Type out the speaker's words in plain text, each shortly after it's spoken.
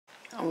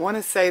I want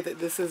to say that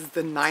this is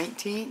the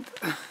 19th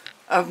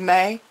of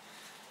May.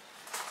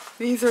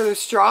 These are the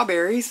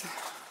strawberries.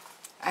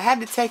 I had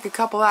to take a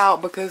couple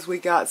out because we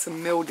got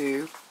some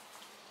mildew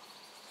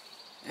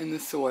in the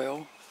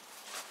soil.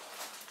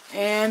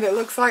 And it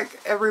looks like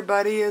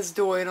everybody is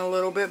doing a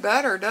little bit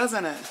better,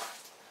 doesn't it?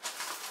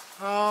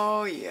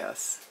 Oh,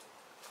 yes.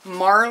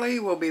 Marley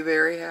will be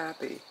very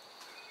happy.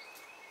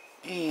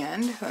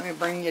 And let me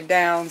bring you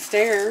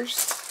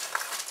downstairs.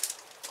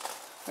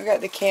 We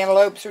got the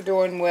cantaloupes are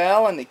doing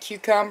well, and the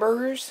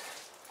cucumbers.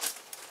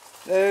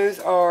 Those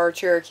are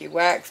Cherokee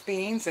wax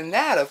beans, and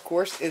that, of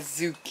course, is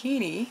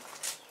zucchini.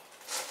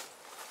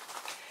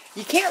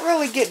 You can't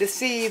really get to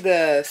see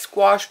the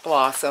squash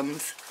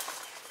blossoms.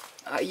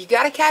 You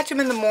got to catch them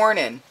in the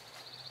morning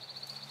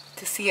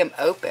to see them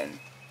open.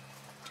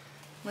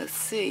 Let's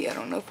see, I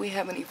don't know if we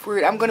have any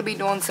fruit. I'm going to be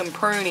doing some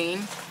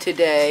pruning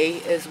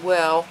today as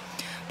well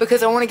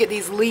because I want to get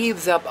these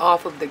leaves up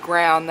off of the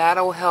ground.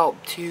 That'll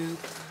help to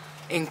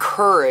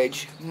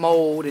encourage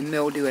mold and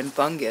mildew and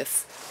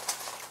fungus.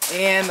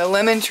 And the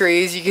lemon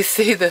trees, you can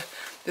see the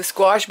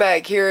squash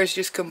back here is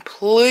just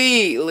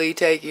completely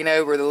taking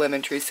over the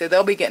lemon trees. So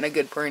they'll be getting a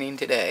good pruning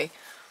today.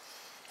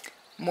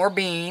 More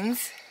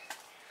beans.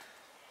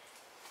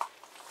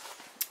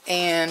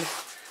 And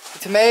the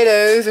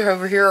tomatoes are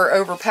over here are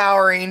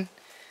overpowering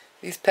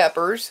these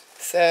peppers.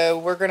 So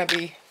we're going to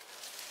be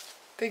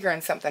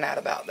figuring something out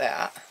about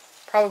that.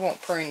 Probably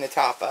won't prune the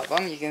top of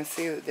them. You can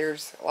see that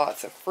there's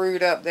lots of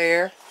fruit up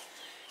there.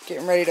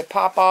 Getting ready to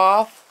pop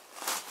off.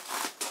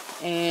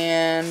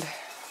 And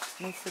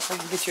let me see if I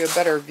can get you a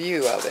better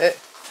view of it.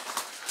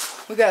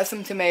 We got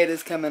some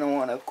tomatoes coming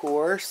on, of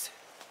course.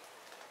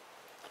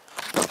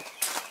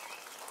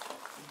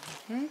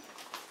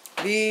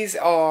 This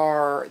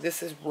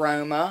is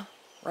Roma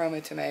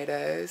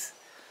tomatoes.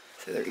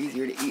 So they're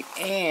easier to eat.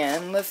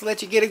 And let's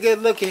let you get a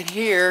good look at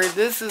here.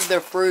 This is the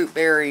fruit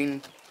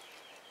bearing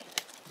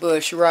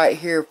bush right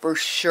here for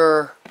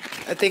sure.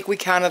 I think we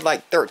counted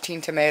like 13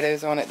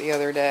 tomatoes on it the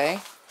other day.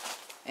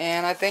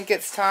 And I think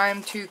it's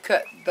time to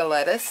cut the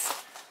lettuce.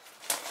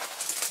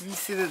 You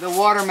see that the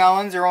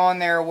watermelons are on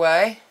their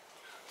way.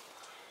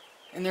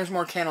 And there's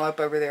more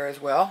cantaloupe over there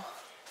as well.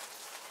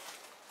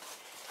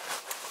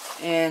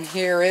 And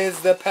here is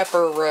the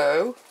pepper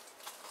row.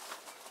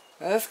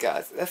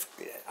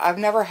 I've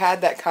never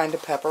had that kind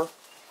of pepper.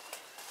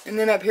 And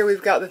then up here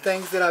we've got the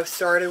things that I've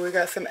started. We've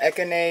got some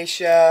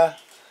echinacea.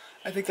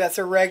 I think that's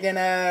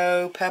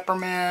oregano,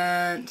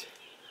 peppermint.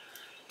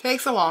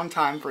 Takes a long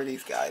time for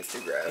these guys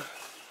to grow.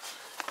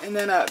 And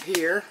then up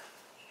here,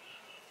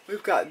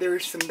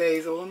 there's some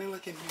basil. Let me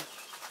look in here.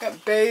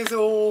 Got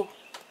basil,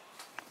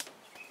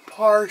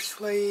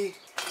 parsley,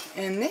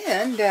 and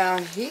then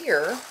down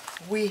here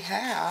we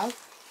have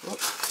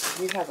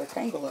a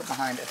tangle up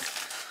behind us.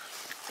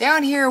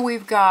 Down here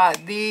we've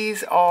got,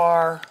 these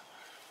are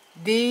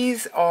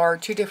 2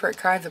 different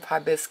kinds of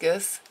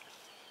hibiscus.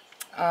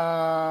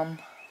 Oh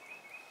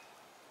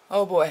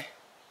boy.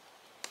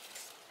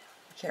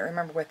 I can't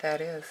remember what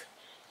that is.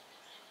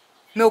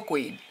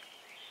 Milkweed.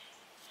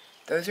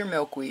 Those are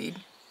milkweed.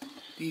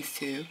 These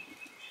 2.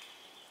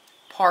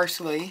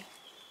 Parsley.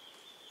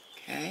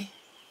 Okay.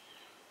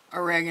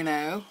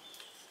 Oregano.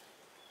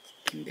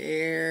 Can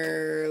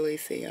barely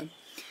see them.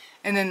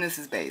 And then this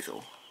is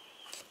basil.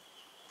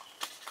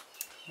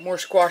 More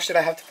squash that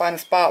I have to find a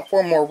spot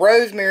for. More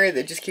rosemary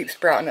that just keeps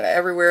sprouting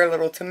everywhere.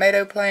 Little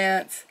tomato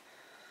plants.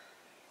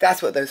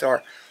 That's what those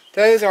are.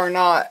 Those are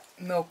not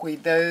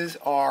milkweed. Those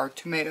are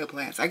tomato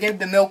plants. I gave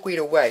the milkweed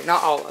away.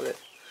 Not all of it.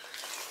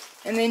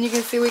 And then you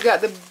can see we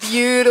got the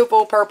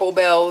beautiful purple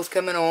bells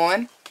coming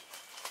on.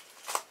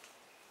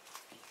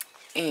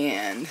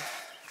 And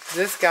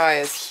this guy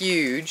is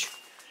huge.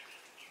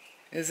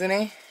 Isn't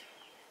he?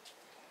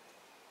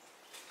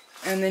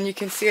 And then you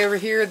can see over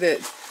here that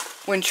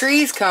when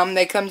trees come,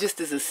 they come just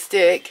as a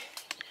stick.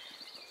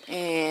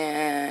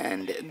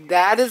 And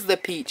that is the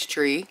peach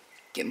tree.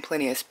 Getting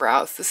plenty of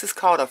sprouts. This is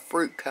called a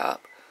fruit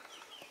cup.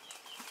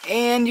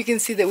 And you can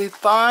see that we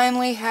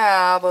finally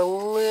have a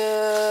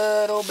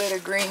little bit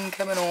of green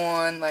coming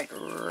on, like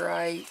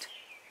right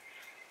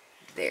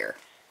there.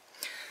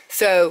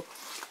 So,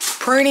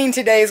 pruning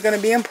today is going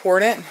to be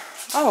important.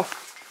 Oh,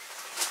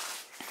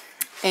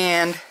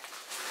 and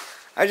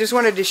I just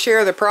wanted to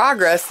share the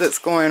progress that's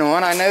going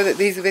on. I know that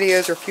these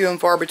videos are few and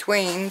far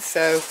between,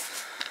 so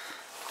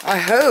I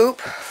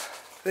hope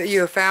that you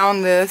have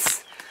found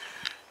this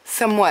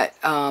somewhat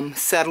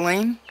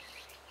settling,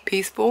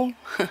 peaceful.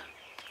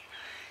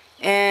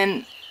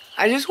 And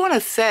I just want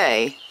to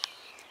say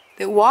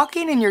that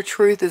walking in your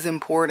truth is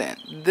important.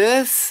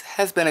 This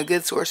has been a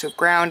good source of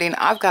grounding.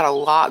 I've got a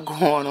lot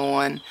going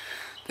on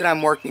that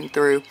I'm working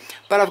through,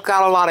 but I've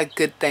got a lot of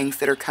good things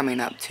that are coming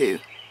up too,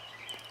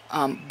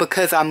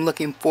 because I'm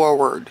looking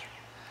forward,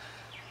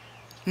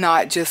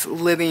 not just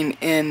living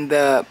in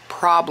the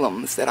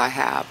problems that I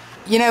have.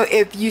 You know,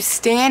 if you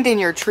stand in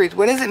your truth,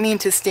 what does it mean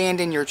to stand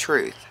in your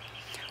truth?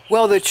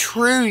 Well, the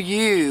true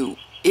you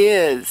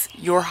is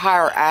your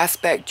higher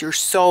aspect, your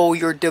soul,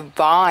 your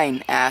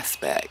divine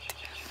aspect.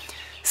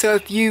 So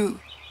if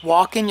you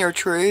walk in your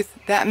truth,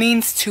 that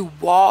means to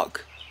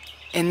walk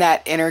in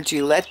that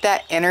energy. Let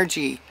that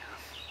energy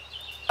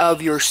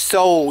of your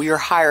soul, your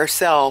higher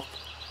self,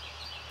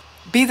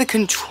 be the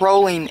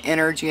controlling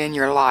energy in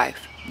your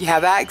life. You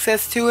have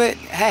access to it,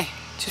 hey,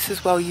 just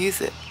as well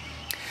use it.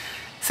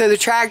 So the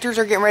tractors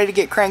are getting ready to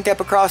get cranked up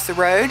across the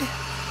road,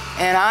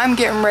 and I'm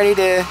getting ready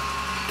to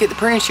get the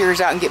pruning shears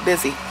out and get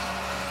busy.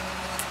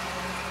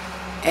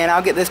 And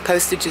I'll get this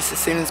posted just as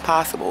soon as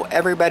possible.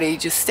 Everybody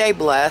just stay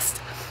blessed,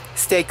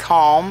 stay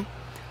calm,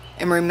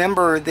 and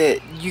remember that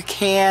you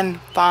can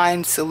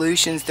find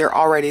solutions. They're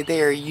already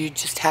there. You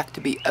just have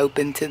to be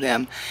open to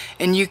them.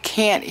 And you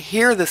can't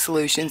hear the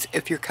solutions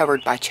if you're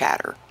covered by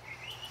chatter.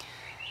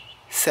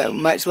 So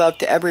much love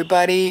to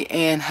everybody,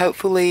 and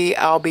hopefully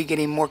I'll be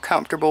getting more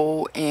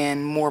comfortable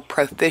and more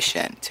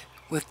proficient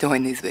with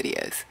doing these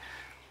videos.